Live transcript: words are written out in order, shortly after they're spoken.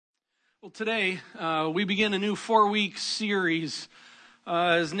Well, today we begin a new 4-week series,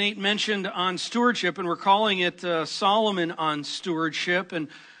 as Nate mentioned, on stewardship, and we're calling it Solomon on Stewardship. And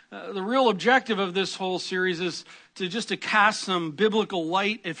the real objective of this whole series is to cast some biblical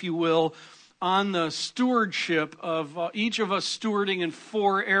light, if you will, on the stewardship of each of us stewarding in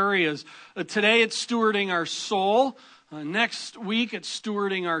 4 areas. Today it's stewarding our soul. Next week it's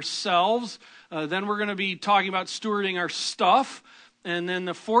stewarding ourselves. Then we're going to be talking about stewarding our stuff. And then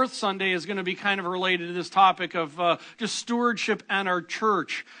the 4th Sunday is going to be kind of related to this topic of just stewardship and our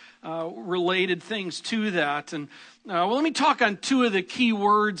church, related things to that. And let me talk on 2 of the key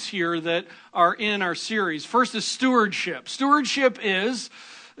words here that are in our series. First is stewardship. Stewardship is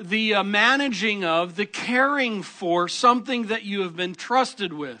the managing of, the caring for something that you have been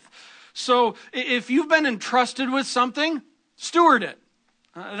trusted with. So if you've been entrusted with something, steward it.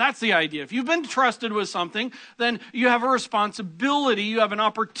 That's the idea. If you've been trusted with something, then you have a responsibility, you have an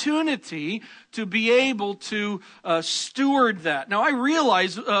opportunity to be able to steward that. Now, I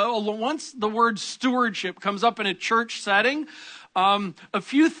realize once the word stewardship comes up in a church setting, a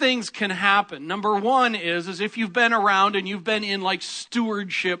few things can happen. Number one is if you've been around and you've been in like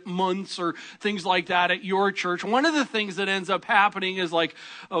stewardship months or things like that at your church, one of the things that ends up happening is like,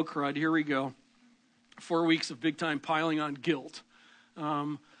 oh crud, here we go. 4 weeks of big time piling on guilt.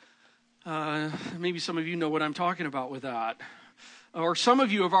 Maybe some of you know what I'm talking about with that. Or some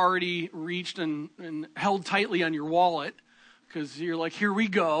of you have already reached and held tightly on your wallet because you're like, here we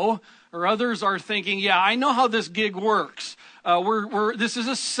go. Or others are thinking, yeah, I know how this gig works. This is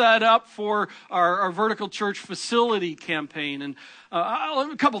a setup for our vertical church facility campaign. And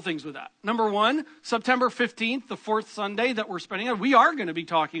a couple things with that. Number one, September 15th, the 4th Sunday that we're spending on, we are going to be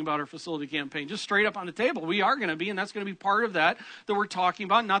talking about our facility campaign, just straight up on the table. We are going to be, and that's going to be part of that we're talking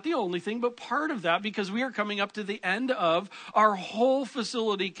about. Not the only thing, but part of that, because we are coming up to the end of our whole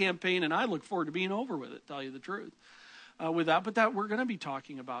facility campaign, and I look forward to being over with it, tell you the truth, with that. But that we're going to be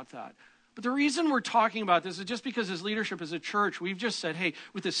talking about that. But the reason we're talking about this is just because as leadership, as a church, we've just said, hey,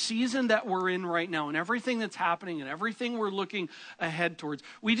 with the season that we're in right now and everything that's happening and everything we're looking ahead towards,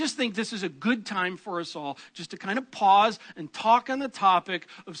 we just think this is a good time for us all just to kind of pause and talk on the topic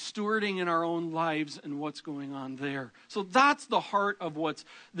of stewarding in our own lives and what's going on there. So that's the heart of what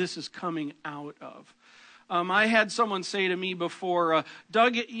this is coming out of. I had someone say to me before,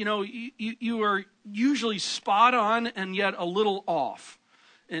 Doug, you are usually spot on and yet a little off.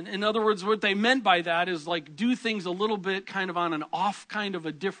 In other words, what they meant by that is like do things a little bit kind of on an off kind of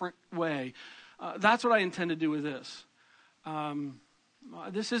a different way. That's what I intend to do with this.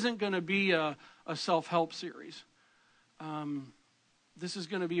 This isn't going to be a self-help series. This is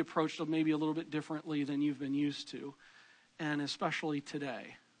going to be approached maybe a little bit differently than you've been used to, and especially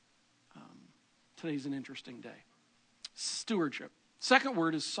today. Today's an interesting day. Stewardship. Second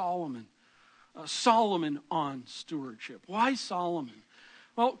word is Solomon. Solomon on stewardship. Why Solomon?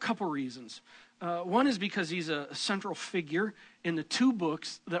 Well, a couple reasons. One is because he's a central figure in the 2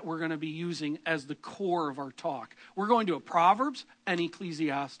 books that we're going to be using as the core of our talk. We're going to Proverbs and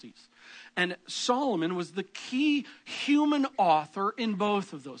Ecclesiastes. And Solomon was the key human author in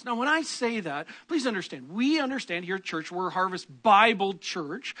both of those. Now, when I say that, please understand, we understand here at church, we're Harvest Bible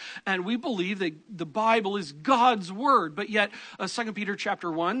Church, and we believe that the Bible is God's word. But yet, 2 Peter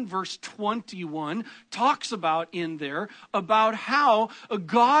chapter 1, verse 21, talks about in there about how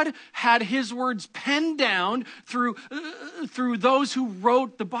God had his words penned down through those who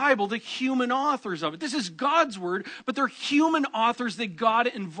wrote the Bible, the human authors of it. This is God's word, but they're human authors that God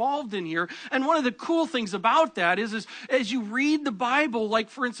involved in here. And one of the cool things about that is as you read the Bible, like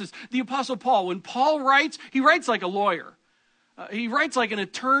for instance, the Apostle Paul, when Paul writes, he writes like a lawyer. He writes like an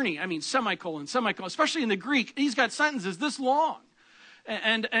attorney. I mean, semicolon, especially in the Greek. He's got sentences this long.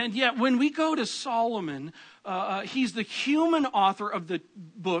 And yet when we go to Solomon, he's the human author of the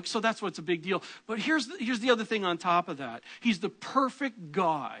book, so that's what's a big deal. But here's the other thing on top of that. He's the perfect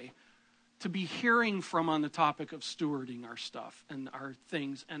guy to be hearing from on the topic of stewarding our stuff and our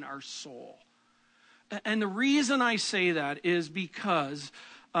things and our soul. And the reason I say that is because,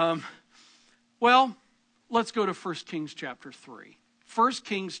 let's go to 1 Kings chapter 3. 1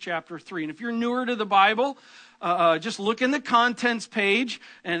 Kings chapter 3. And if you're newer to the Bible, just look in the contents page,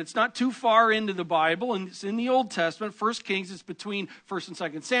 and it's not too far into the Bible, and it's in the Old Testament. 1 Kings is between 1 and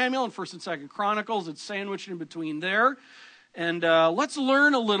 2 Samuel and 1 and 2 Chronicles. It's sandwiched in between there. And let's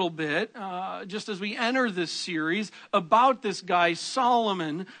learn a little bit, just as we enter this series, about this guy,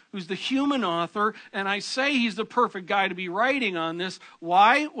 Solomon, who's the human author. And I say he's the perfect guy to be writing on this.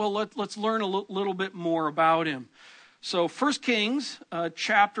 Why? Well, let's learn a little bit more about him. So 1 Kings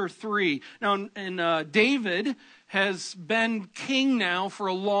chapter 3. Now, David has been king now for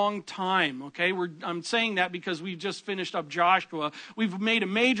a long time, okay? I'm saying that because we've just finished up Joshua. We've made a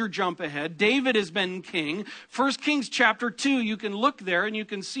major jump ahead. David has been king. 1 Kings chapter 2, you can look there and you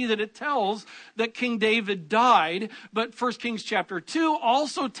can see that it tells that King David died. But 1 Kings chapter 2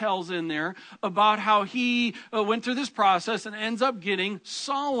 also tells in there about how he went through this process and ends up getting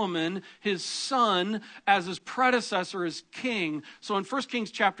Solomon, his son, as his predecessor as king. So in 1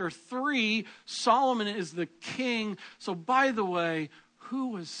 Kings chapter 3, Solomon is the king. So, by the way, who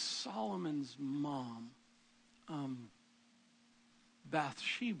was Solomon's mom?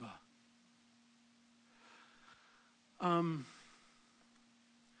 Bathsheba.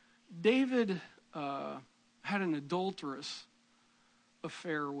 David had an adulterous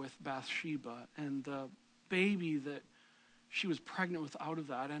affair with Bathsheba, and the baby that she was pregnant with out of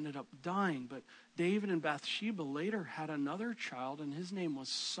that ended up dying. But David and Bathsheba later had another child, and his name was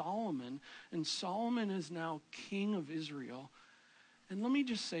Solomon. And Solomon is now king of Israel. And let me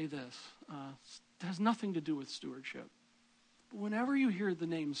just say this. It has nothing to do with stewardship. But whenever you hear the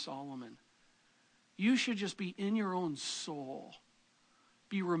name Solomon, you should just be in your own soul,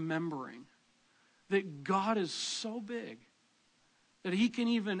 be remembering that God is so big that he can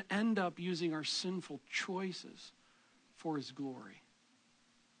even end up using our sinful choices for his glory.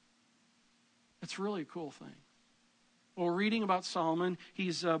 It's really a cool thing. Well, we're reading about Solomon.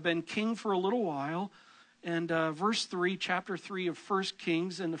 He's been king for a little while. And verse 3, chapter 3 of 1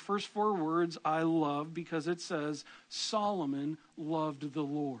 Kings, and the first 4 words I love because it says, Solomon loved the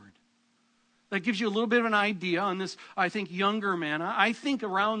Lord. That gives you a little bit of an idea on this, I think, younger man. I think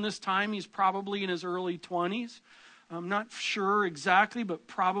around this time he's probably in his early 20s. I'm not sure exactly, but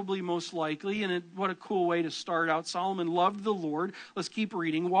probably most likely. And what a cool way to start out. Solomon loved the Lord. Let's keep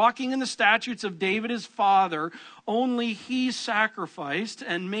reading. Walking in the statutes of David his father, only he sacrificed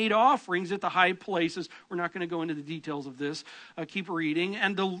and made offerings at the high places. We're not going to go into the details of this. Keep reading.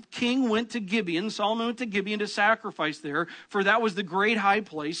 And the king went to Gibeon. Solomon went to Gibeon to sacrifice there, for that was the great high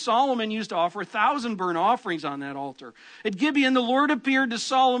place. Solomon used to offer 1,000 burnt offerings on that altar. At Gibeon, the Lord appeared to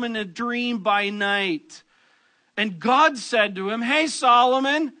Solomon in a dream by night. And God said to him, hey,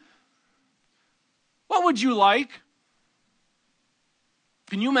 Solomon, what would you like?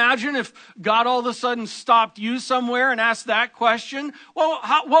 Can you imagine if God all of a sudden stopped you somewhere and asked that question? Well,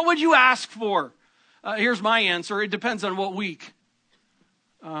 what would you ask for? Here's my answer. It depends on what week.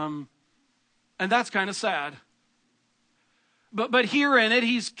 And that's kind of sad. But here in it,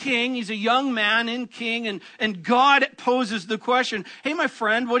 he's king. He's a young man in king. And God poses the question, hey, my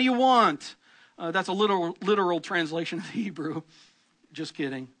friend, what do you want? That's a literal translation of the Hebrew. Just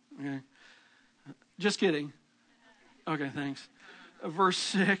kidding. Okay. Just kidding. Okay, thanks. Verse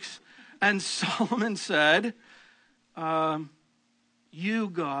 6. And Solomon said, you,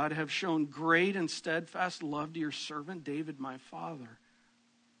 God, have shown great and steadfast love to your servant David, my father,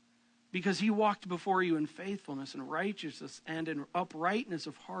 because he walked before you in faithfulness and righteousness and in uprightness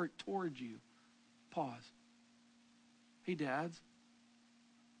of heart toward you. Pause. Hey, dads.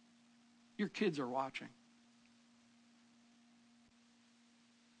 Your kids are watching.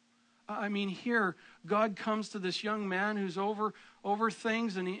 I mean, here, God comes to this young man who's over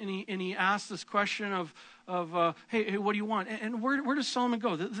things, and he asks this question of hey, what do you want? And where does Solomon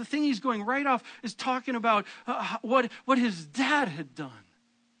go? The thing he's going right off is talking about what his dad had done.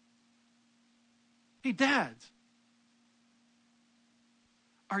 Hey, dads,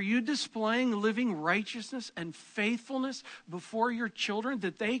 are you displaying living righteousness and faithfulness before your children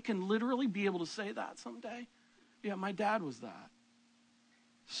that they can literally be able to say that someday? Yeah, my dad was that.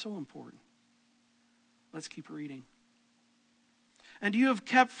 So important. Let's keep reading. And you have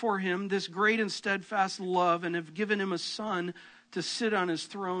kept for him this great and steadfast love and have given him a son to sit on his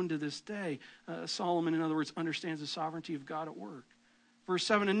throne to this day. Solomon, in other words, understands the sovereignty of God at work. Verse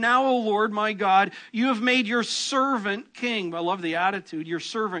 7, and now, O Lord, my God, you have made your servant king. I love the attitude. Your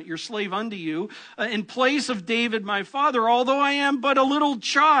servant, your slave unto you, in place of David, my father, although I am but a little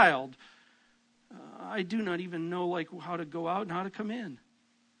child. I do not even know how to go out and how to come in.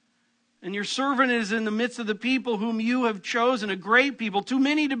 And your servant is in the midst of the people whom you have chosen, a great people, too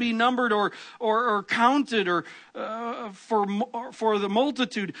many to be numbered or counted or for the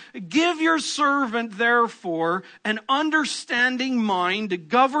multitude. Give your servant, therefore, an understanding mind to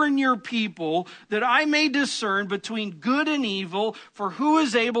govern your people, that I may discern between good and evil, for who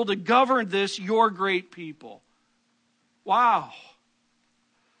is able to govern this, your great people? Wow.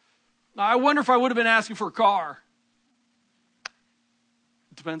 Now, I wonder if I would have been asking for a car.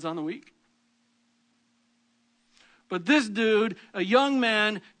 It depends on the week. But this dude, a young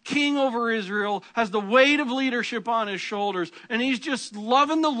man, king over Israel, has the weight of leadership on his shoulders, and he's just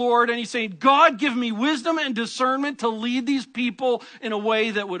loving the Lord, and he's saying, God, give me wisdom and discernment to lead these people in a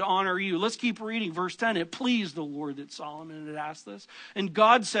way that would honor you. Let's keep reading verse 10. It pleased the Lord that Solomon had asked this. And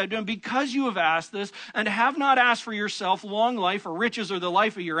God said to him, because you have asked this, and have not asked for yourself long life or riches or the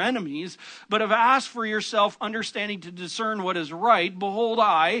life of your enemies, but have asked for yourself understanding to discern what is right, behold,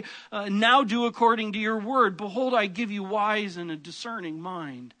 I now do according to your word. Behold, I give you wise and a discerning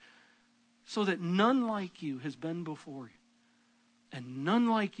mind, so that none like you has been before you, and none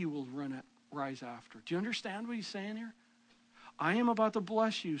like you will rise after. Do you understand what he's saying here? I am about to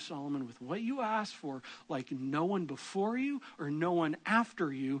bless you, Solomon, with what you asked for, like no one before you or no one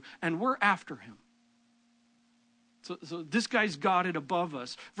after you, and we're after him. So this guy's got it above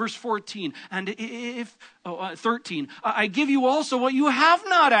us. Verse 14, 13, I give you also what you have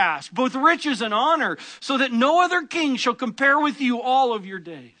not asked, both riches and honor, so that no other king shall compare with you all of your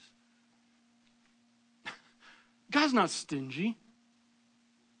days. God's not stingy.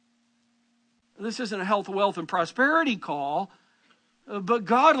 This isn't a health, wealth, and prosperity call, but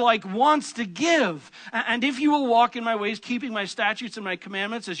God wants to give. And if you will walk in my ways, keeping my statutes and my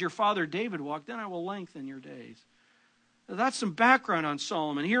commandments as your father David walked, then I will lengthen your days. That's some background on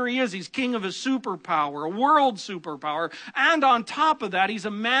Solomon. Here he is. He's king of a superpower, a world superpower. And on top of that, he's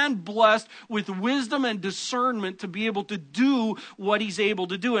a man blessed with wisdom and discernment to be able to do what he's able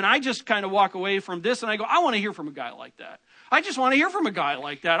to do. And I just kind of walk away from this and I go, I want to hear from a guy like that. I just want to hear from a guy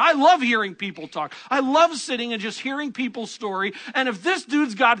like that. I love hearing people talk. I love sitting and just hearing people's story. And if this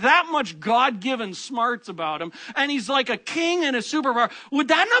dude's got that much God-given smarts about him, and he's like a king and a superpower, would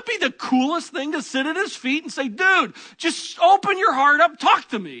that not be the coolest thing to sit at his feet and say, dude, just open your heart up, talk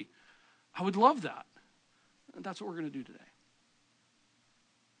to me? I would love that. And that's what we're going to do today.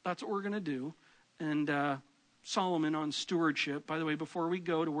 That's what we're going to do. And Solomon on stewardship, by the way, before we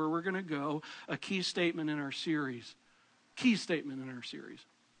go to where we're going to go, a key statement in our series.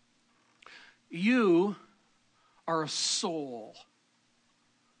 You are a soul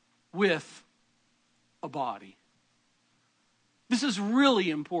with a body. This is really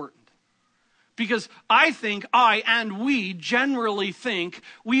important because I think we generally think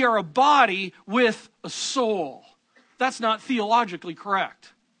we are a body with a soul. That's not theologically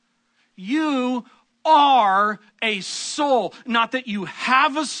correct. You are a soul. Not that you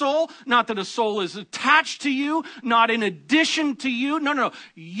have a soul, not that a soul is attached to you, not in addition to you. No.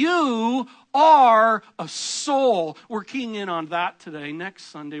 You are a soul. We're keying in on that today. Next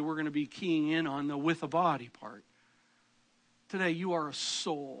Sunday, we're going to be keying in on the with a body part. Today, you are a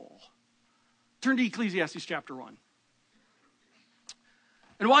soul. Turn to Ecclesiastes chapter 1.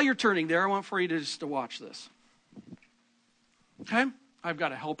 And while you're turning there, I want for you to watch this. Okay? I've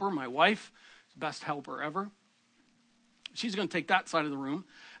got a helper, my wife. Best helper ever. She's going to take that side of the room,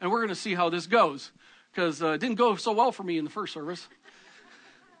 and we're going to see how this goes, because it didn't go so well for me in the first service.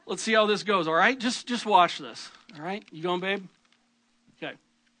 Let's see how this goes, all right? Just watch this, all right? You going, babe? Okay.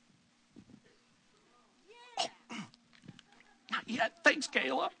 Oh. Not yet. Thanks,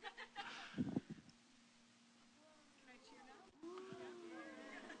 Kayla.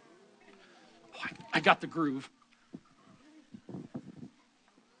 Oh, I got the groove.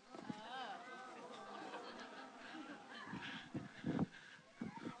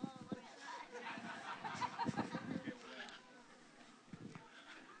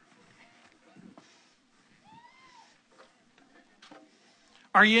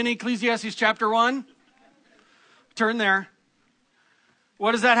 Are you in Ecclesiastes chapter 1? Turn there.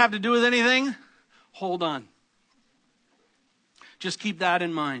 What does that have to do with anything? Hold on. Just keep that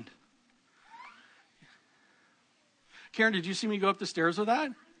in mind. Karen, did you see me go up the stairs with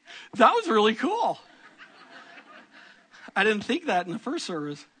that? That was really cool. I didn't think that in the first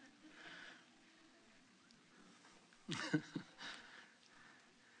service.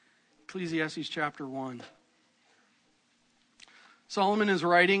 Ecclesiastes chapter 1. Solomon is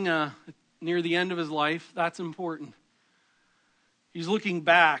writing near the end of his life. That's important. He's looking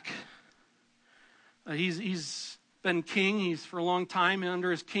back. He's been king. He's for a long time under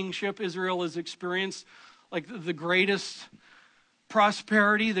his kingship. Israel has experienced like the greatest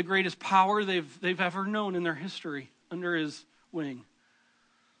prosperity, the greatest power they've ever known in their history under his wing.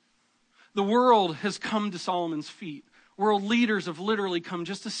 The world has come to Solomon's feet. World leaders have literally come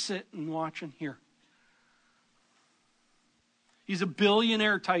just to sit and watch and hear. He's a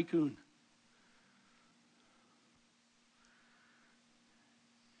billionaire tycoon.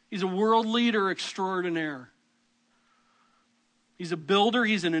 He's a world leader extraordinaire. He's a builder.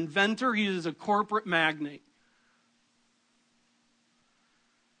 He's an inventor. He is a corporate magnate.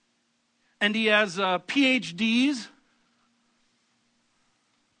 And he has PhDs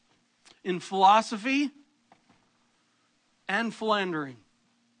in philosophy and philandering.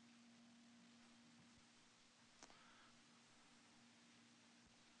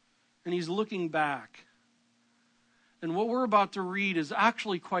 And he's looking back. And what we're about to read is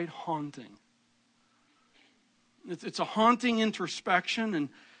actually quite haunting. It's a haunting introspection, and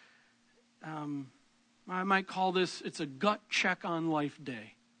I might call this, it's a gut check on life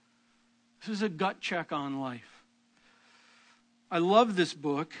day. This is a gut check on life. I love this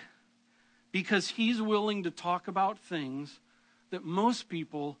book because he's willing to talk about things that most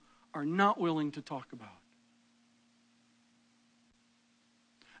people are not willing to talk about.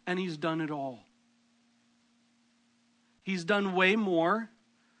 And he's done it all. He's done way more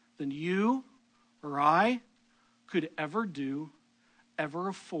than you or I could ever do, ever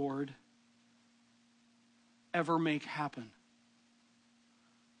afford, ever make happen.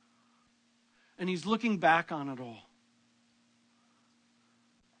 And he's looking back on it all.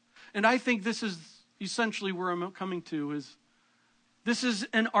 And I think this is essentially where I'm coming to, is this is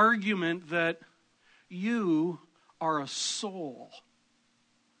an argument that you are a soul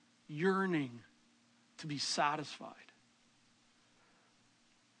yearning to be satisfied.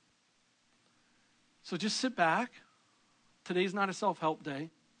 So just sit back. Today's not a self-help day.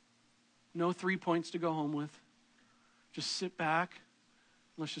 No 3 points to go home with. Just sit back.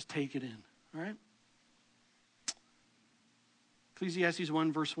 Let's just take it in. All right? Ecclesiastes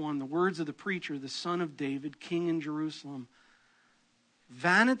 1 verse 1. The words of the preacher, the son of David, king in Jerusalem.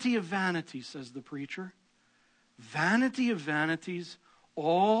 Vanity of vanities, says the preacher. Vanity of vanities,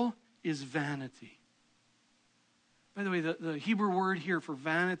 all is vanity. By the way, the Hebrew word here for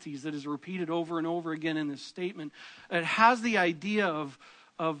vanities that is repeated over and over again in this statement, it has the idea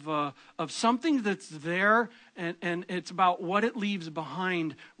of something that's there, and it's about what it leaves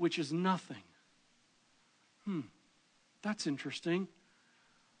behind, which is nothing. That's interesting.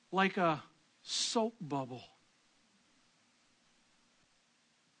 Like a soap bubble.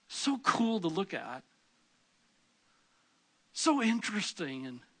 So cool to look at. So interesting,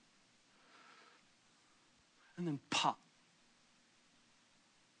 and then pop.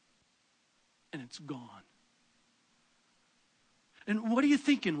 And it's gone. And what are you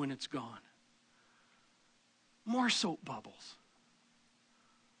thinking when it's gone? More soap bubbles.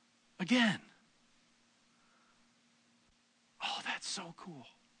 Again. Oh, that's so cool.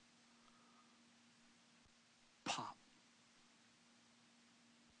 Pop.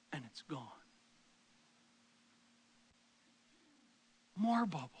 And it's gone. More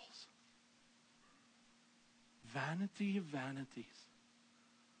bubbles. Vanity of vanities.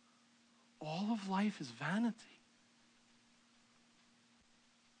 All of life is vanity.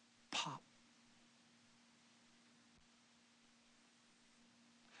 Pop.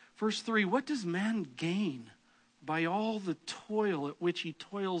 Verse 3, what does man gain by all the toil at which he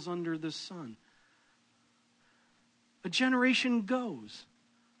toils under the sun? A generation goes.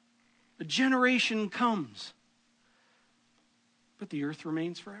 A generation comes. But the earth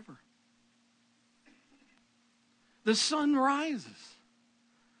remains forever. The sun rises.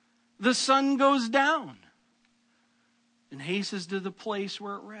 The sun goes down and hastens to the place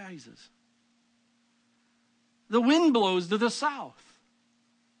where it rises. The wind blows to the south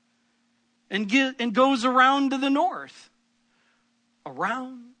and goes around to the north.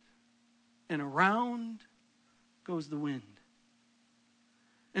 Around and around goes the wind.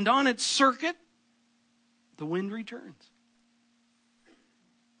 And on its circuit, the wind returns.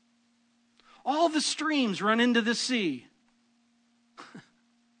 All the streams run into the sea.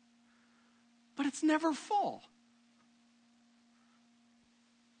 But it's never full.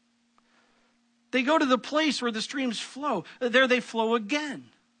 They go to the place where the streams flow. There they flow again.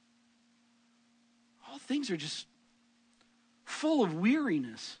 All things are just full of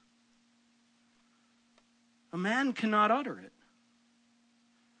weariness. A man cannot utter it.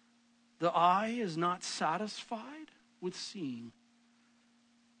 The eye is not satisfied with seeing,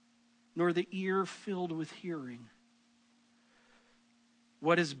 nor the ear filled with hearing.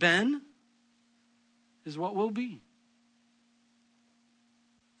 What has been is what will be.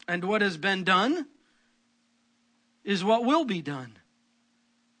 And what has been done is what will be done.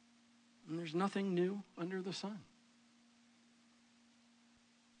 And there's nothing new under the sun.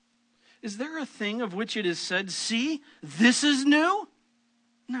 Is there a thing of which it is said, see, this is new?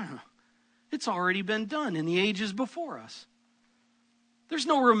 No. It's already been done in the ages before us. There's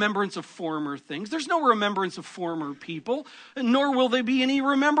no remembrance of former things. There's no remembrance of former people. Nor will there be any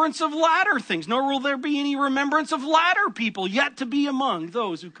remembrance of latter things. Nor will there be any remembrance of latter people yet to be among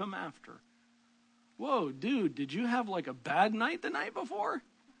those who come after. Whoa, dude, did you have like a bad night the night before?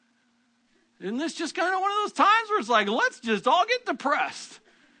 Isn't this just kind of one of those times where it's like, let's just all get depressed?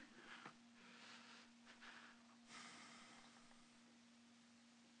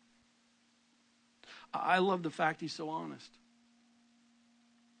 I love the fact he's so honest.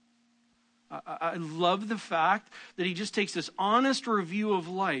 I love the fact that he just takes this honest review of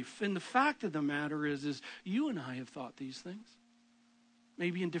life. And the fact of the matter is you and I have thought these things.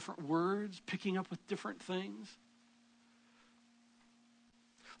 Maybe in different words, picking up with different things.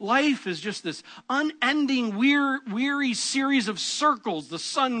 Life is just this unending, weary series of circles. The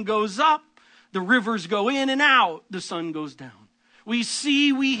sun goes up, the rivers go in and out, the sun goes down. We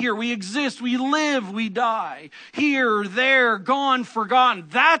see, we hear, we exist, we live, we die. Here, there, gone, forgotten.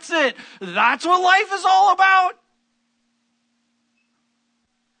 That's it. That's what life is all about.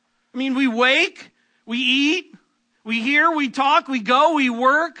 I mean, we wake, we eat, we hear, we talk, we go, we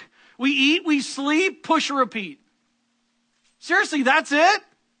work, we eat, we sleep, push, repeat. Seriously, that's it?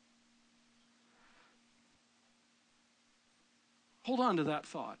 Hold on to that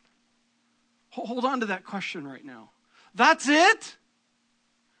thought. Hold on to that question right now. That's it?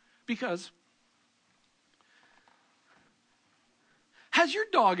 Because has your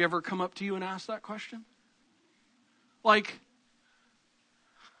dog ever come up to you and asked that question? Like,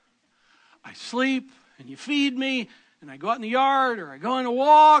 I sleep and you feed me and I go out in the yard or I go on a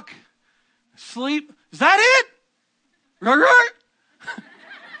walk, I sleep. Is that it?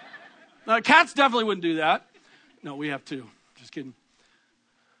 Cats definitely wouldn't do that. No, we have two. Just kidding.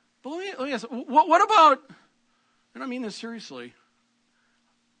 But let me ask, what about, and I mean this seriously,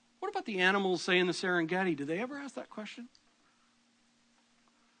 what about the animals, say, in the Serengeti? Do they ever ask that question?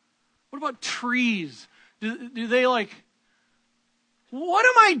 What about trees? Do they like, what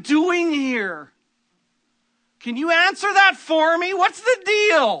am I doing here? Can you answer that for me? What's the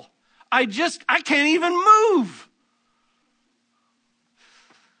deal? I can't even move.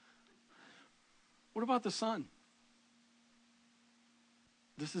 What about the sun?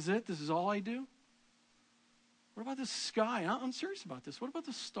 This is it? This is all I do? What about the sky? I'm serious about this. What about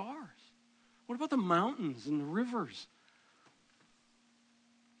the stars? What about the mountains and the rivers?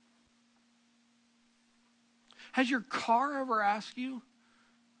 Has your car ever asked you,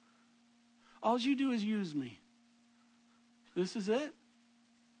 all you do is use me? This is it?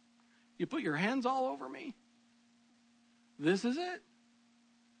 You put your hands all over me? This is it?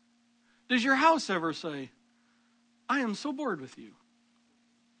 Does your house ever say, I am so bored with you?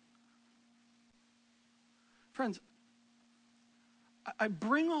 Friends, I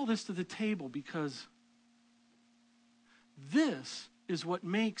bring all this to the table because this is what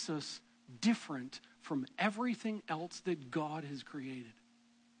makes us different from everything else that God has created.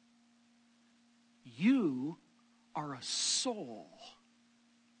 You are a soul.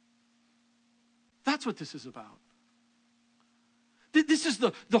 That's what this is about. This is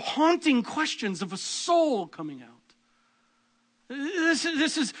the haunting questions of a soul coming out. This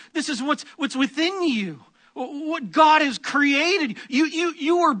is what's within you. What God has created.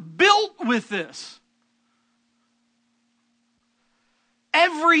 You were built with this.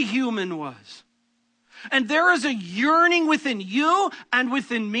 Every human was. And there is a yearning within you and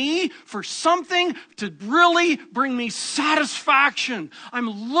within me for something to really bring me satisfaction.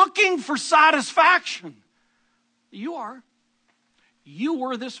 I'm looking for satisfaction. You are. You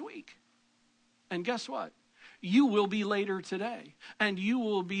were this week. And guess what? You will be later today. And you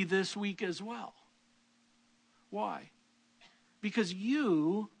will be this week as well. Why? Because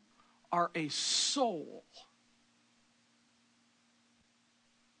you are a soul.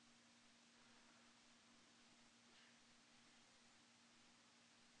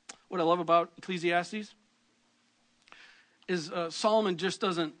 What I love about Ecclesiastes is Solomon just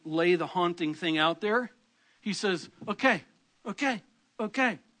doesn't lay the haunting thing out there. He says, okay.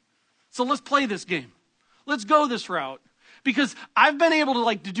 So let's play this game. Let's go this route. Because I've been able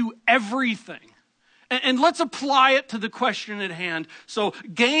to do everything. And let's apply it to the question at hand. So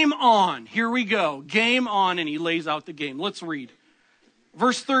game on. Here we go. Game on. And he lays out the game. Let's read.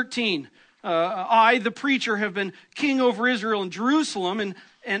 Verse 13. I, the preacher, have been king over Israel and Jerusalem,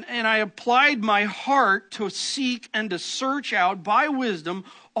 and I applied my heart to seek and to search out by wisdom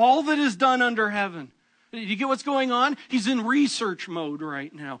all that is done under heaven. You get what's going on? He's in research mode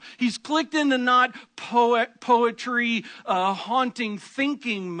right now. He's clicked into not poetry, haunting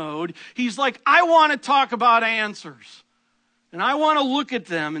thinking mode. He's like, I want to talk about answers. And I want to look at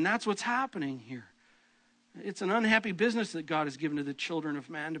them. And that's what's happening here. It's an unhappy business that God has given to the children of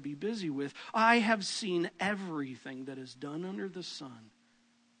man to be busy with. I have seen everything that is done under the sun.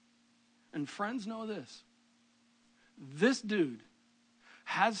 And friends, know this. This dude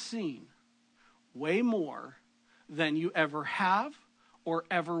has seen way more than you ever have or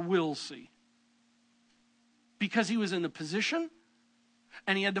ever will see. Because he was in the position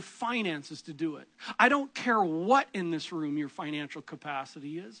And he had the finances to do it. I don't care what in this room your financial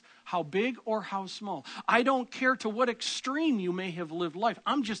capacity is, how big or how small. I don't care to what extreme you may have lived life.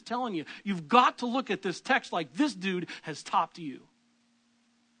 I'm just telling you, you've got to look at this text like this dude has topped you.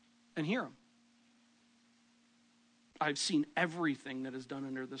 And hear him. I've seen everything that is done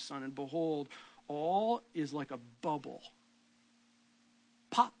under the sun, and behold, all is like a bubble.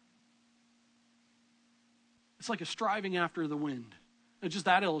 Pop. It's like a striving after the wind. It's just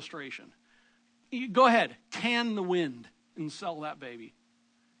that illustration. You go ahead, can the wind and sell that baby.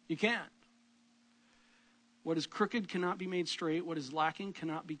 You can't. What is crooked cannot be made straight. What is lacking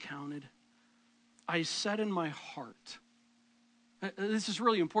cannot be counted. I said in my heart. This is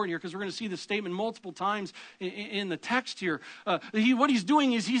really important here because we're going to see this statement multiple times in the text here. What he's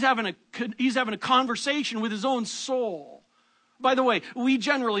doing is he's having a conversation with his own soul. By the way, we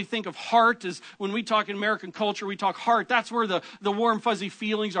generally think of heart as, when we talk in American culture, we talk heart. That's where the warm, fuzzy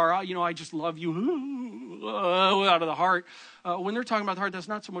feelings are. I just love you, out of the heart. When they're talking about the heart, that's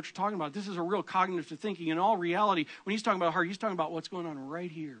not so much what you're talking about. This is a real cognitive thinking. In all reality, when he's talking about heart, he's talking about what's going on right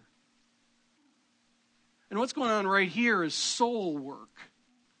here. And what's going on right here is soul work.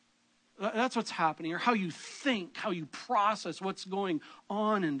 That's what's happening, or how you think, how you process what's going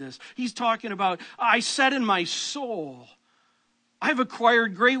on in this. He's talking about, I said in my soul, I've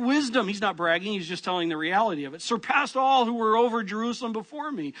acquired great wisdom. He's not bragging. He's just telling the reality of it. Surpassed all who were over Jerusalem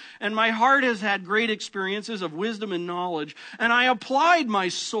before me. And my heart has had great experiences of wisdom and knowledge. And I applied my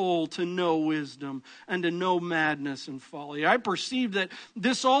soul to know wisdom and to know madness and folly. I perceived that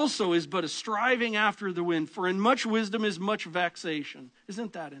this also is but a striving after the wind. For in much wisdom is much vexation.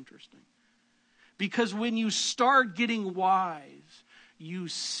 Isn't that interesting? Because when you start getting wise, you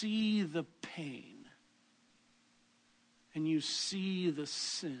see the pain. And you see the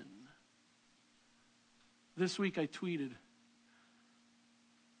sin. This week I tweeted,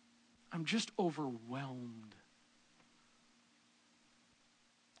 I'm just overwhelmed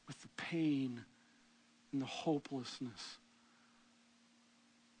with the pain and the hopelessness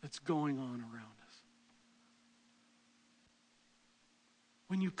that's going on around us.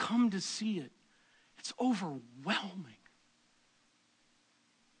 When you come to see it, it's overwhelming.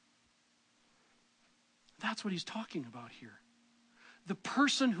 That's what he's talking about here. The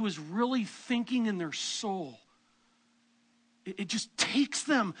person who is really thinking in their soul, it just takes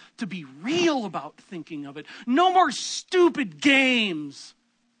them to be real about thinking of it. No more stupid games.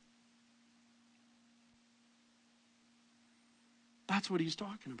 That's what he's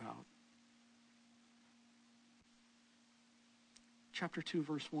talking about. Chapter 2,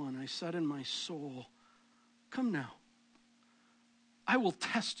 verse 1, I said in my soul, come now, I will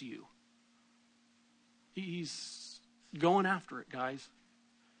test you. He's going after it, guys.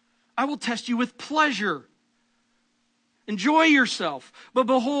 I will test you with pleasure. Enjoy yourself. But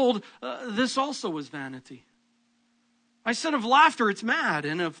behold, this also was vanity. I said of laughter, it's mad,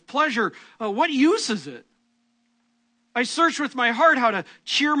 and of pleasure, what use is it? I searched with my heart how to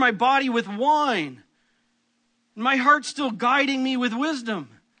cheer my body with wine, and my heart still guiding me with wisdom,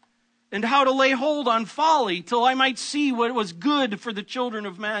 and how to lay hold on folly, till I might see what was good for the children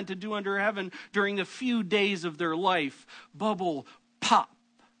of man to do under heaven during the few days of their life. Bubble, pop.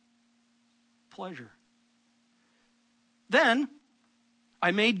 Pleasure. Then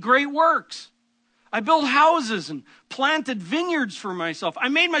I made great works. I built houses and planted vineyards for myself. I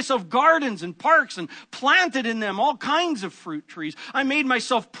made myself gardens and parks and planted in them all kinds of fruit trees. I made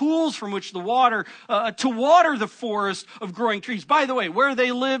myself pools from which to water the forest of growing trees. By the way, where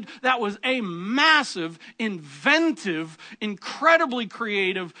they lived, that was a massive, inventive, incredibly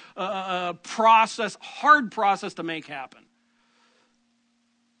creative process, hard process to make happen.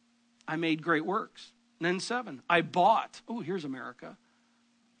 I made great works. And then 7, I bought. Oh, here's America.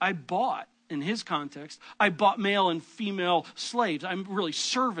 I bought. In his context, I bought male and female slaves. I'm really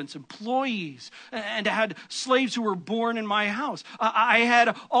servants, employees, and I had slaves who were born in my house. I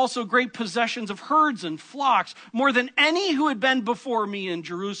had also great possessions of herds and flocks, more than any who had been before me in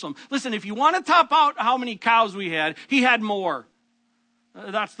Jerusalem. Listen, if you want to top out how many cows we had, he had more.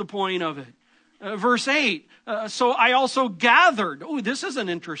 That's the point of it. Verse 8, so I also gathered. Oh, this is an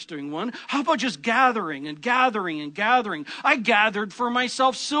interesting one. How about just gathering and gathering and gathering? I gathered for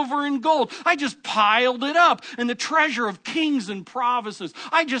myself silver and gold. I just piled it up. And the treasure of kings and provinces.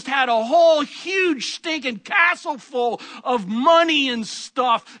 I just had a whole huge stinking castle full of money and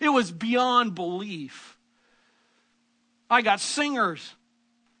stuff. It was beyond belief. I got singers,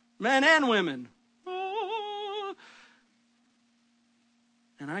 men and women.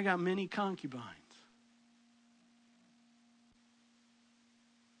 And I got many concubines.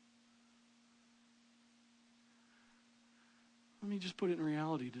 Let me just put it in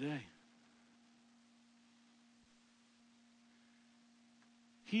reality today.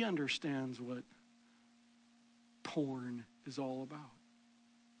 He understands what porn is all about.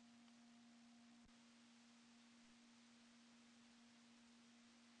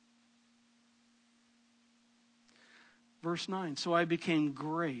 Verse 9, so I became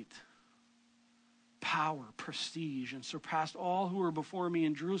great, power, prestige, and surpassed all who were before me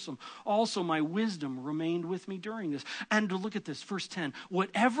in Jerusalem. Also, my wisdom remained with me during this. And look at this, verse 10.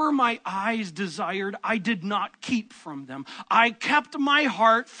 Whatever my eyes desired, I did not keep from them. I kept my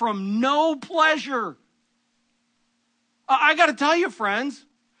heart from no pleasure. I got to tell you, friends,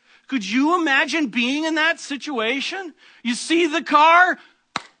 could you imagine being in that situation? You see the car?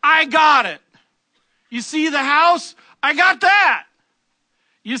 I got it. You see the house? I got that.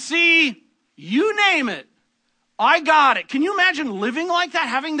 You see, you name it. I got it. Can you imagine living like that,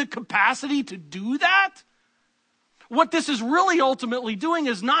 having the capacity to do that? What this is really ultimately doing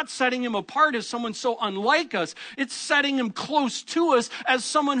is not setting him apart as someone so unlike us. It's setting him close to us as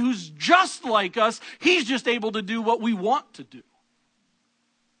someone who's just like us. He's just able to do what we want to do.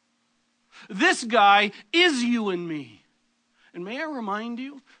 This guy is you and me. And may I remind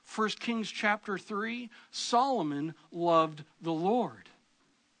you, 1 Kings chapter 3, Solomon loved the Lord.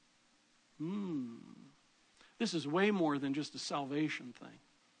 This is way more than just a salvation thing.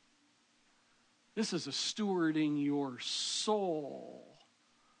 This is a stewarding your soul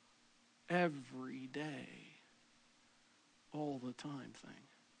every day, all the time thing.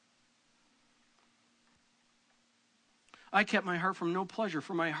 I kept my heart from no pleasure,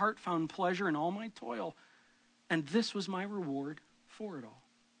 for my heart found pleasure in all my toil, and this was my reward for it all.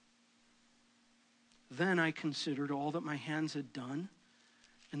 Then I considered all that my hands had done,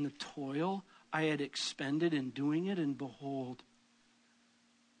 and the toil I had expended in doing it, and behold,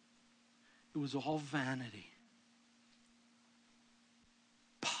 it was all vanity.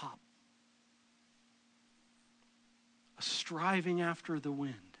 Pop. A striving after the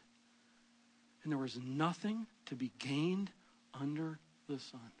wind. And there was nothing to be gained under the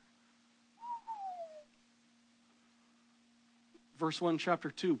sun. Verse 1,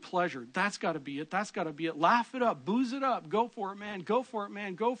 chapter 2, pleasure. That's got to be it. That's got to be it. Laugh it up. Booze it up. Go for it, man. Go for it,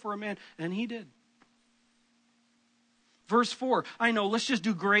 man. Go for it, man. And he did. Verse 4, I know, let's just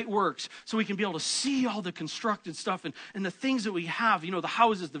do great works so we can be able to see all the constructed stuff and the things that we have. You know, the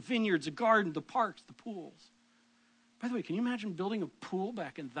houses, the vineyards, the garden, the parks, the pools. By the way, can you imagine building a pool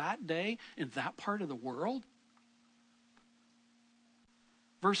back in that day in that part of the world?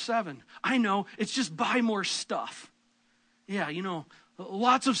 Verse 7, I know, it's just buy more stuff. Yeah, you know,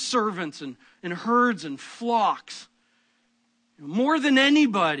 lots of servants and herds and flocks. More than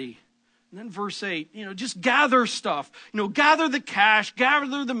anybody. And then verse 8, you know, just gather stuff. You know, gather the cash,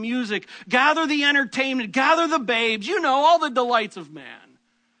 gather the music, gather the entertainment, gather the babes. You know, all the delights of man.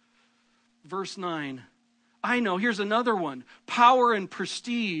 Verse 9, I know, here's another one. Power and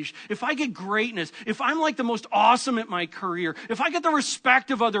prestige. If I get greatness, if I'm like the most awesome at my career, if I get the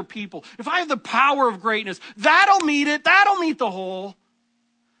respect of other people, if I have the power of greatness, that'll meet it. That'll meet the whole.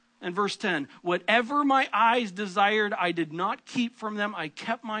 And verse 10, whatever my eyes desired, I did not keep from them. I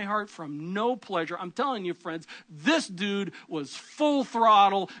kept my heart from no pleasure. I'm telling you, friends, this dude was full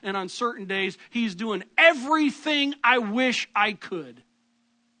throttle. And on certain days, he's doing everything I wish I could.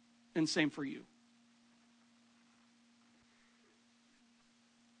 And same for you.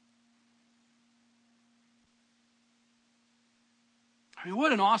 I mean,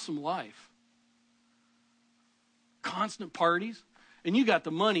 what an awesome life. Constant parties. And you got the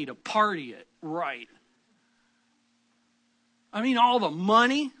money to party it right. I mean, all the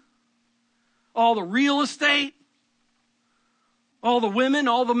money, all the real estate, all the women,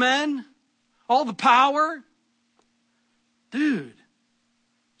 all the men, all the power. Dude,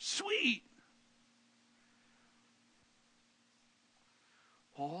 sweet.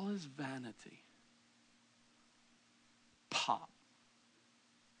 All is vanity. Pop.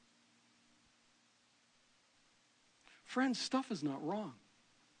 Friends, stuff is not wrong.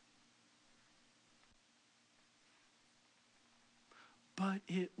 But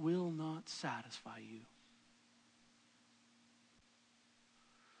it will not satisfy you.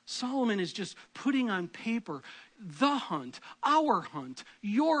 Solomon is just putting on paper the hunt, our hunt,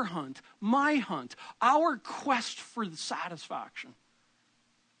 your hunt, my hunt, our quest for the satisfaction.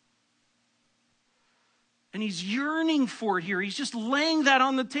 And he's yearning for it here. He's just laying that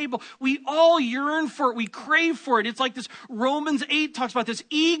on the table. We all yearn for it. We crave for it. It's like this Romans 8 talks about this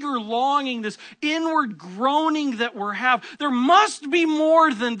eager longing, this inward groaning that we have. There must be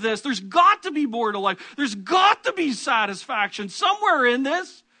more than this. There's got to be more to life. There's got to be satisfaction somewhere in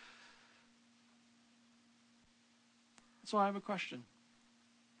this. So I have a question.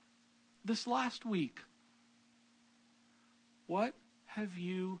 This last week, what have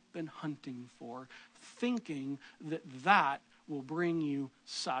you been hunting for, thinking that that will bring you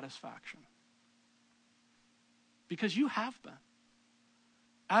satisfaction? Because you have been,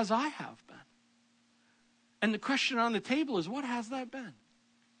 as I have been. And the question on the table is, what has that been?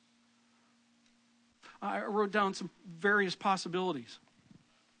 I wrote down some various possibilities.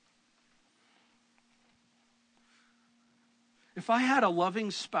 If I had a loving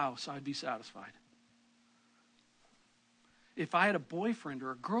spouse, I'd be satisfied. If I had a boyfriend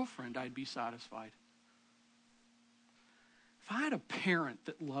or a girlfriend, I'd be satisfied. If I had a parent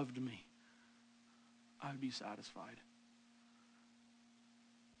that loved me, I'd be satisfied.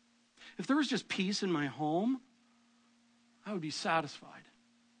 If there was just peace in my home, I would be satisfied.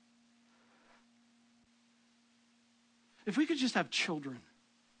 If we could just have children,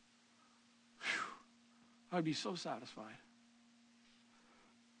 I'd be so satisfied.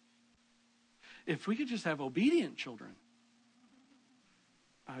 If we could just have obedient children,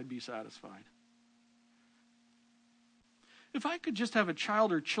 I'd be satisfied. If I could just have a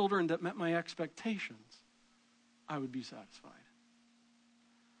child or children that met my expectations, I would be satisfied.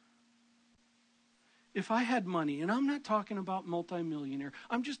 If I had money, and I'm not talking about multimillionaire,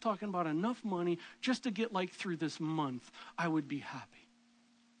 I'm just talking about enough money just to get through this month, I would be happy.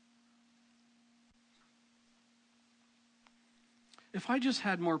 If I just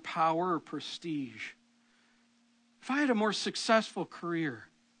had more power or prestige, if I had a more successful career,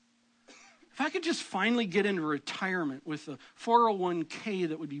 if I could just finally get into retirement with a 401k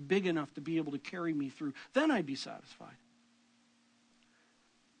that would be big enough to be able to carry me through, then I'd be satisfied.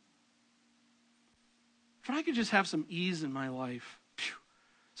 If I could just have some ease in my life,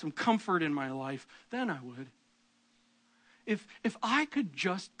 some comfort in my life, then I would. If I could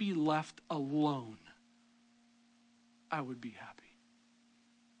just be left alone, I would be happy.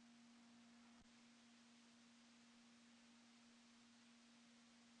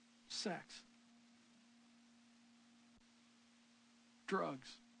 Sex. Drugs.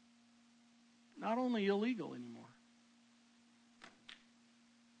 Not only illegal anymore.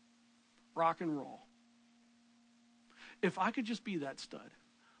 Rock and roll. If I could just be that stud,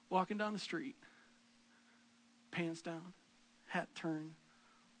 walking down the street, pants down, hat turned,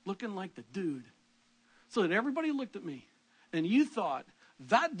 looking like the dude, so that everybody looked at me and you thought,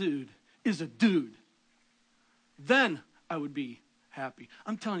 that dude is a dude, then I would be happy.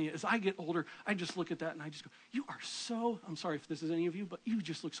 I'm telling you, as I get older, I just look at that and I just go, you are so, I'm sorry if this is any of you, but you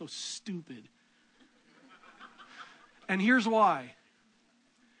just look so stupid. And here's why.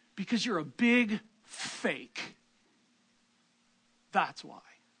 Because you're a big fake. That's why.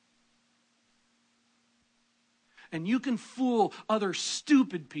 And you can fool other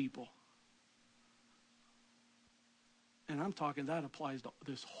stupid people. And I'm talking, that applies to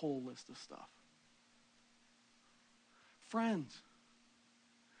this whole list of stuff. Friends,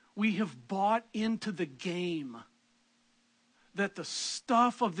 we have bought into the game that the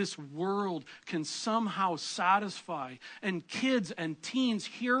stuff of this world can somehow satisfy. And kids and teens,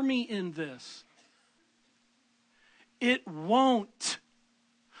 hear me in this. It won't.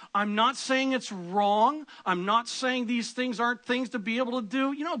 I'm not saying it's wrong. I'm not saying these things aren't things to be able to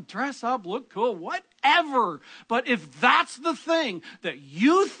do. Dress up, look cool, whatever. But if that's the thing that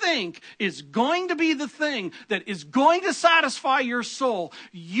you think is going to be the thing that is going to satisfy your soul,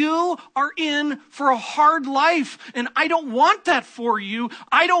 you are in for a hard life. And I don't want that for you.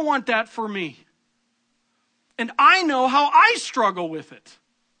 I don't want that for me. And I know how I struggle with it.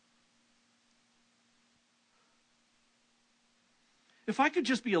 If I could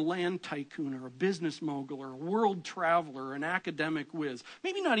just be a land tycoon or a business mogul or a world traveler or an academic whiz,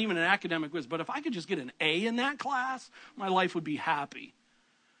 maybe not even an academic whiz, but if I could just get an A in that class, my life would be happy.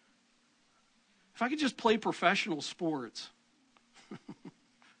 If I could just play professional sports,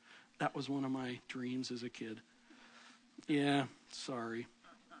 that was one of my dreams as a kid. Yeah, sorry.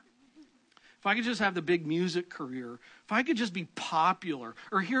 If I could just have the big music career, if I could just be popular,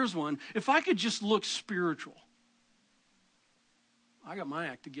 or here's one, if I could just look spiritual. I got my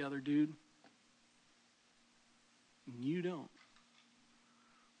act together, dude. And you don't.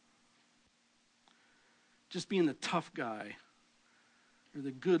 Just being the tough guy or the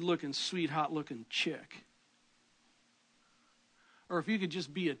good-looking, sweet, hot-looking chick. Or if you could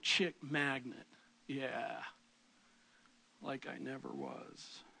just be a chick magnet. Yeah. Like I never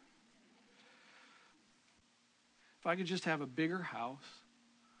was. If I could just have a bigger house,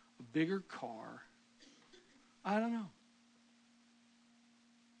 a bigger car, I don't know.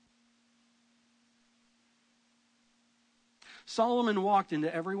 Solomon walked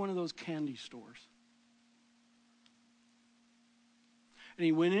into every one of those candy stores. And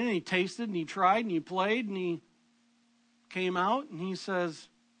he went in and he tasted and he tried and he played and he came out and he says,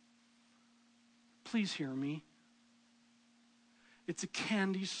 please hear me. It's a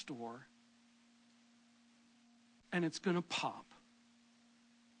candy store and it's going to pop.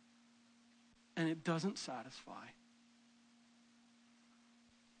 And it doesn't satisfy.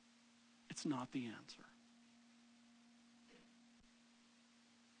 It's not the answer.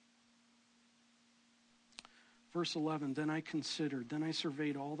 Verse 11, then I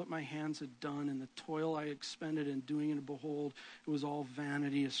surveyed all that my hands had done and the toil I expended in doing it, and behold, it was all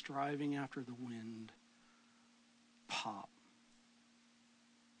vanity, a striving after the wind. Pop.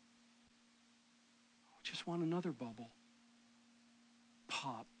 I just want another bubble.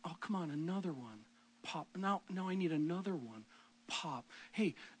 Pop. Oh, come on, another one. Pop. Now I need another one. Pop.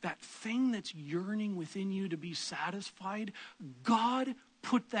 Hey, that thing that's yearning within you to be satisfied, God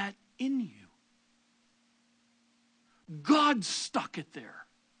put that in you. God stuck it there.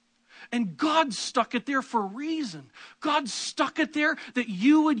 And God stuck it there for a reason. God stuck it there that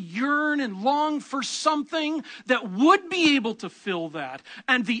you would yearn and long for something that would be able to fill that.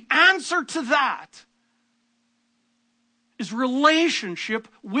 And the answer to that is relationship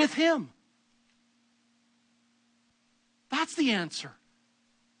with Him. That's the answer.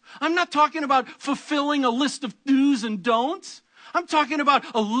 I'm not talking about fulfilling a list of do's and don'ts. I'm talking about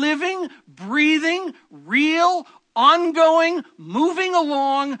a living, breathing, real, ongoing, moving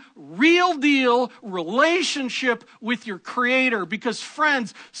along, real deal relationship with your Creator. Because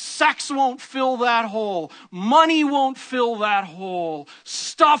friends, sex won't fill that hole. Money won't fill that hole.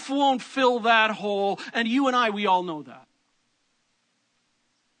 Stuff won't fill that hole. And you and I, we all know that.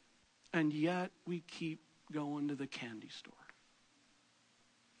 And yet we keep going to the candy store.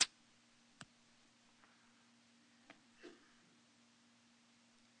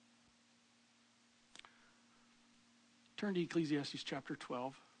 Turn to Ecclesiastes chapter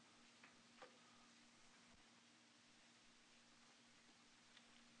 12.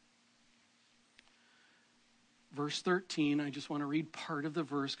 Verse 13, I just want to read part of the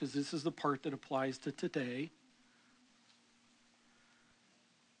verse because this is the part that applies to today.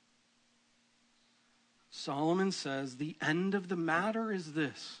 Solomon says, the end of the matter is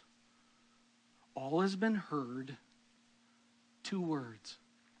this. All has been heard. 2 words.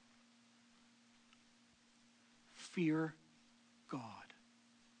 Fear God.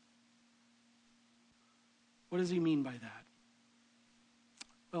 What does he mean by that?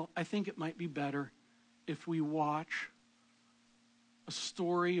 Well, I think it might be better if we watch a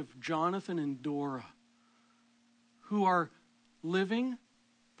story of Jonathan and Dora, who are living,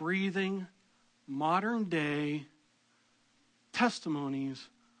 breathing, modern day testimonies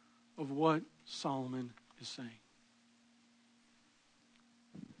of what Solomon is saying.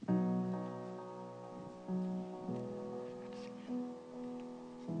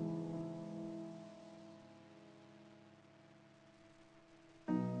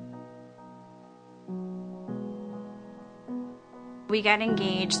 We got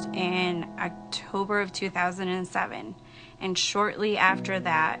engaged in October of 2007, and shortly after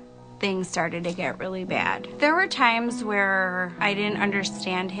that, things started to get really bad. There were times where I didn't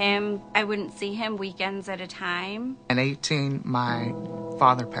understand him. I wouldn't see him weekends at a time. At 18, my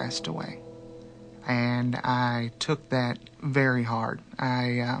father passed away, and I took that very hard.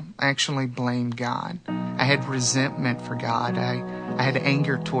 I actually blamed God. I had resentment for God. I had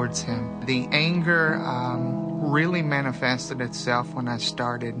anger towards Him. The anger really manifested itself when I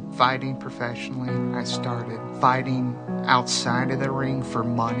started fighting professionally. I started fighting outside of the ring for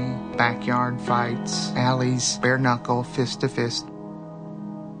money, backyard fights, alleys, bare knuckle, fist to fist.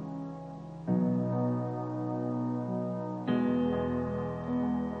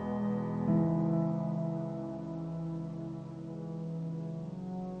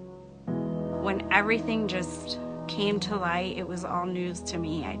 When everything just came to light, it was all news to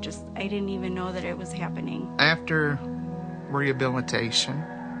me. I didn't even know that it was happening. After rehabilitation,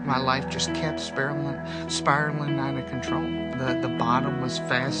 my life just kept spiraling out of control. The bottom was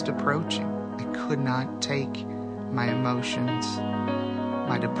fast approaching. I could not take my emotions,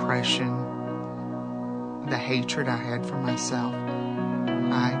 my depression, the hatred I had for myself.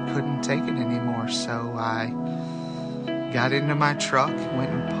 I couldn't take it anymore, so I got into my truck,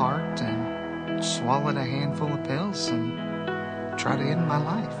 went and parked, and swallowed a handful of pills and tried to end my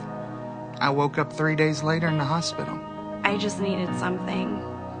life. I woke up 3 days later in the hospital. I just needed something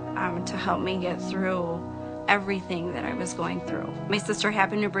to help me get through everything that I was going through. My sister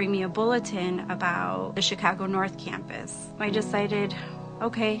happened to bring me a bulletin about the Chicago North Campus. I decided,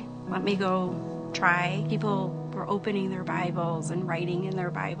 okay, let me go try. People were opening their Bibles and writing in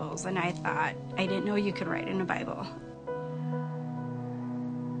their Bibles, and I thought, I didn't know you could write in a Bible.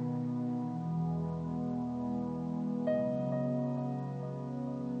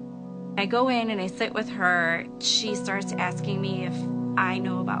 I go in and I sit with her. She starts asking me if I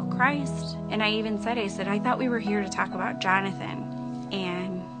know about Christ. And I even said, I thought we were here to talk about Jonathan.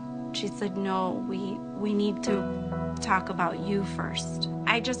 And she said, no, we need to talk about you first.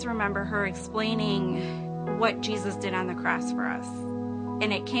 I just remember her explaining what Jesus did on the cross for us.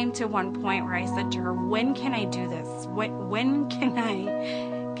 And it came to one point where I said to her, when can I do this? When can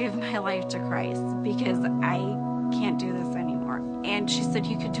I give my life to Christ? Because I can't do this anymore. And she said,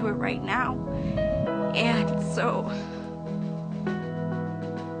 you could do it right now. And so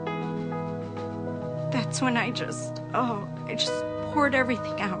that's when I just poured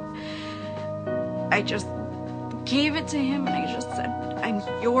everything out. I just gave it to him and I just said, I'm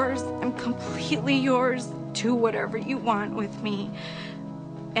yours. I'm completely yours. Do whatever you want with me.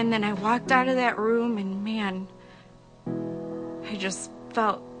 And then I walked out of that room and man, I just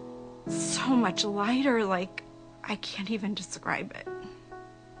felt so much lighter, like I can't even describe it.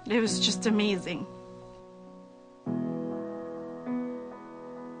 It was just amazing.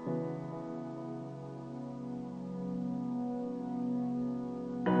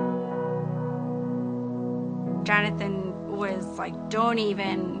 Jonathan was like, don't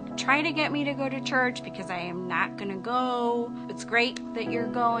even try to get me to go to church because I am not going to go. It's great that you're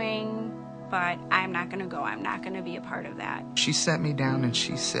going, but I'm not going to go. I'm not going to be a part of that. She sat me down and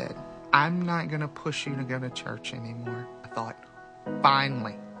she said, I'm not going to push you to go to church anymore. I thought,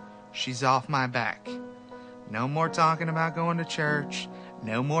 finally, she's off my back. No more talking about going to church.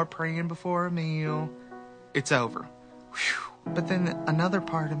 No more praying before a meal. It's over. Whew. But then another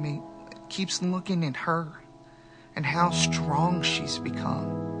part of me keeps looking at her and how strong she's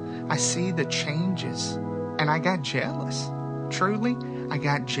become. I see the changes, and I got jealous. Truly, I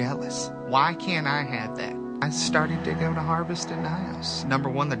got jealous. Why can't I have that? I started to go to Harvest at Nios. Number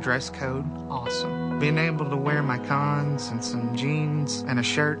one, the dress code, awesome. Being able to wear my cons and some jeans and a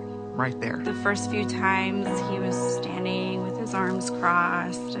shirt, right there. The first few times he was standing with his arms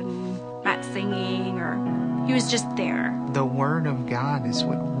crossed and not singing, or he was just there. The Word of God is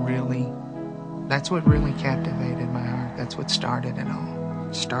that's what really captivated my heart. That's what started it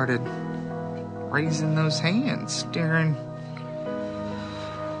all. Started raising those hands during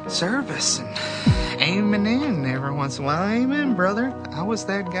service and aiming in every once in a while. Amen, brother. I was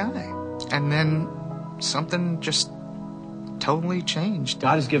that guy. And then something just totally changed.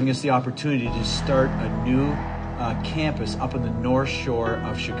 God is giving us the opportunity to start a new campus up in the North Shore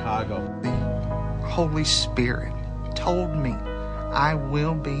of Chicago. The Holy Spirit told me I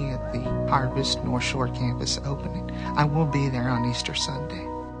will be at the Harvest North Shore campus opening. I will be there on Easter Sunday.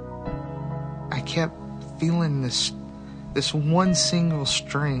 I kept feeling this one single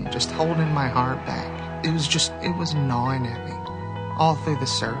string just holding my heart back. It was gnawing at me all through the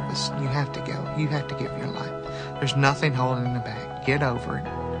service. You have to go. You have to give your life. There's nothing holding it back. Get over it.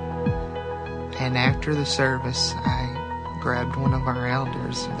 And after the service, I grabbed one of our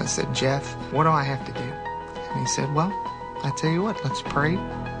elders and I said, Jeff, what do I have to do? And he said, well, I tell you what, let's pray,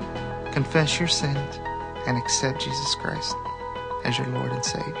 confess your sins, and accept Jesus Christ as your Lord and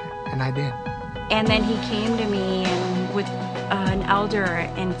Savior. And I did. And then he came to me and with an elder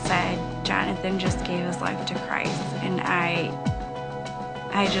and said, Jonathan just gave his life to Christ. And I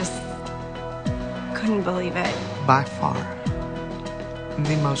just couldn't believe it. By far,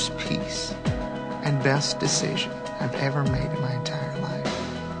 the most peace and best decision I've ever made in my entire life.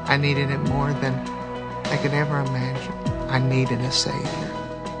 I needed it more than I could ever imagine. I needed a Savior.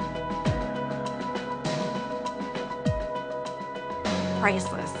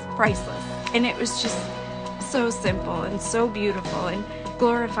 Priceless. And it was just so simple and so beautiful and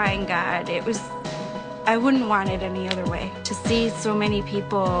glorifying God. I wouldn't want it any other way. To see so many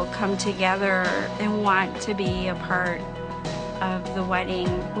people come together and want to be a part of the wedding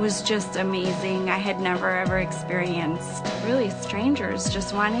was just amazing. I had never ever experienced really strangers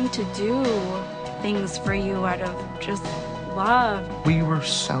just wanting to do things for you out of just love. We were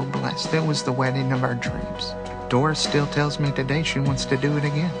so blessed. It was the wedding of our dreams. Doris still tells me today she wants to do it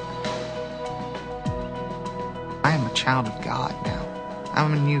again. I am a child of God now.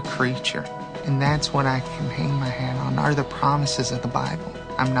 I'm a new creature. And that's what I can hang my hat on, are the promises of the Bible.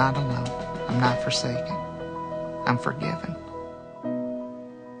 I'm not alone. I'm not forsaken. I'm forgiven.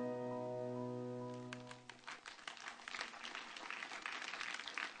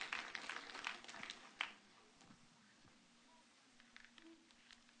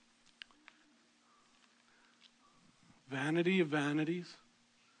 Vanity of vanities.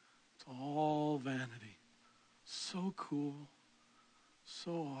 It's all vanity. So cool.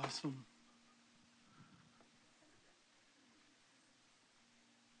 So awesome.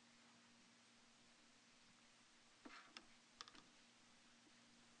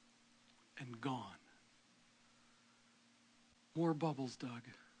 More bubbles, Doug.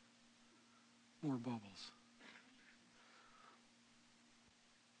 More bubbles.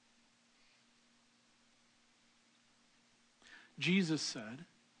 Jesus said,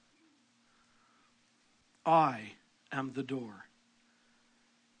 I am the door.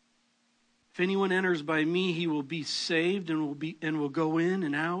 If anyone enters by me, he will be saved and will go in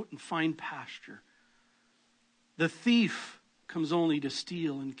and out and find pasture. The thief comes only to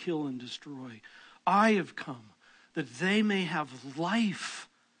steal and kill and destroy. I have come that they may have life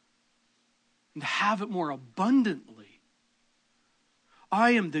and have it more abundantly.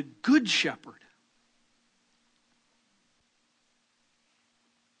 I am the good shepherd.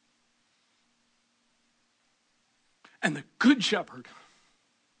 And the good shepherd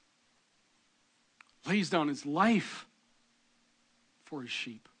lays down his life for his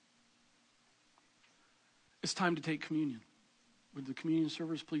sheep. It's time to take communion. Would the communion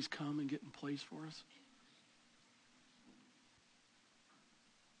servers please come and get in place for us?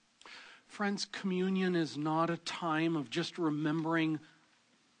 Friends, communion is not a time of just remembering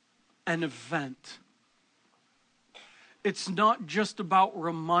an event. It's not just about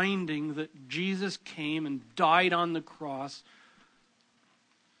reminding that Jesus came and died on the cross,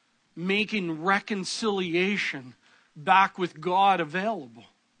 making reconciliation back with God available.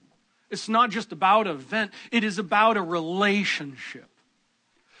 It's not just about an event. It is about a relationship.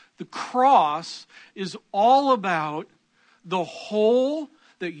 The cross is all about the hole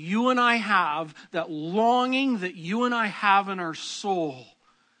that you and I have, that longing that you and I have in our soul.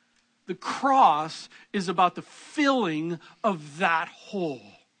 The cross is about the filling of that hole.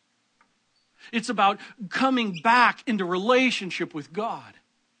 It's about coming back into relationship with God.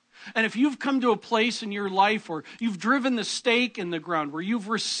 And if you've come to a place in your life where you've driven the stake in the ground, where you've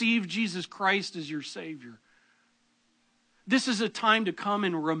received Jesus Christ as your Savior, this is a time to come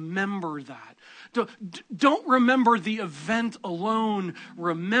and remember that. Don't remember the event alone.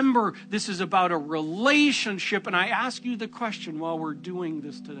 Remember, this is about a relationship. And I ask you the question while we're doing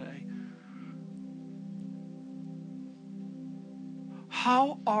this today.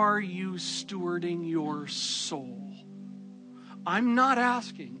 How are you stewarding your soul? I'm not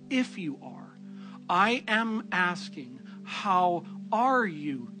asking if you are. I am asking, how are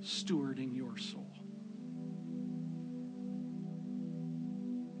you stewarding your soul?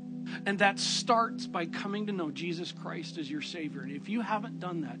 And that starts by coming to know Jesus Christ as your Savior. And if you haven't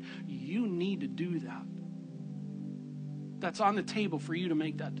done that, you need to do that. That's on the table for you to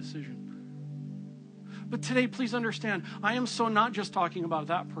make that decision. But today, please understand, I am so not just talking about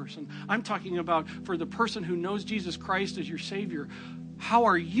that person. I'm talking about for the person who knows Jesus Christ as your Savior. How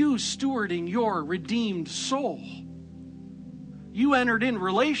are you stewarding your redeemed soul? You entered in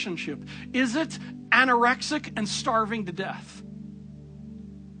relationship. Is it anorexic and starving to death?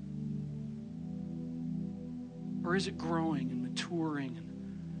 Or is it growing and maturing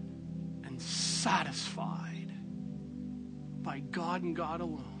and satisfied by God and God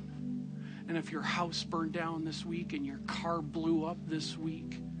alone? And if your house burned down this week and your car blew up this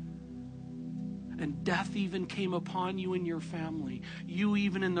week and death even came upon you and your family, you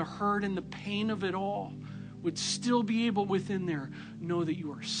even in the hurt and the pain of it all would still be able within there know that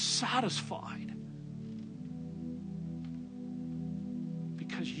you are satisfied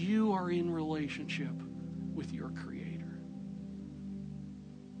because you are in relationship with your Creator.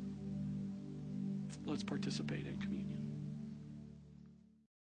 Let's participate in communion.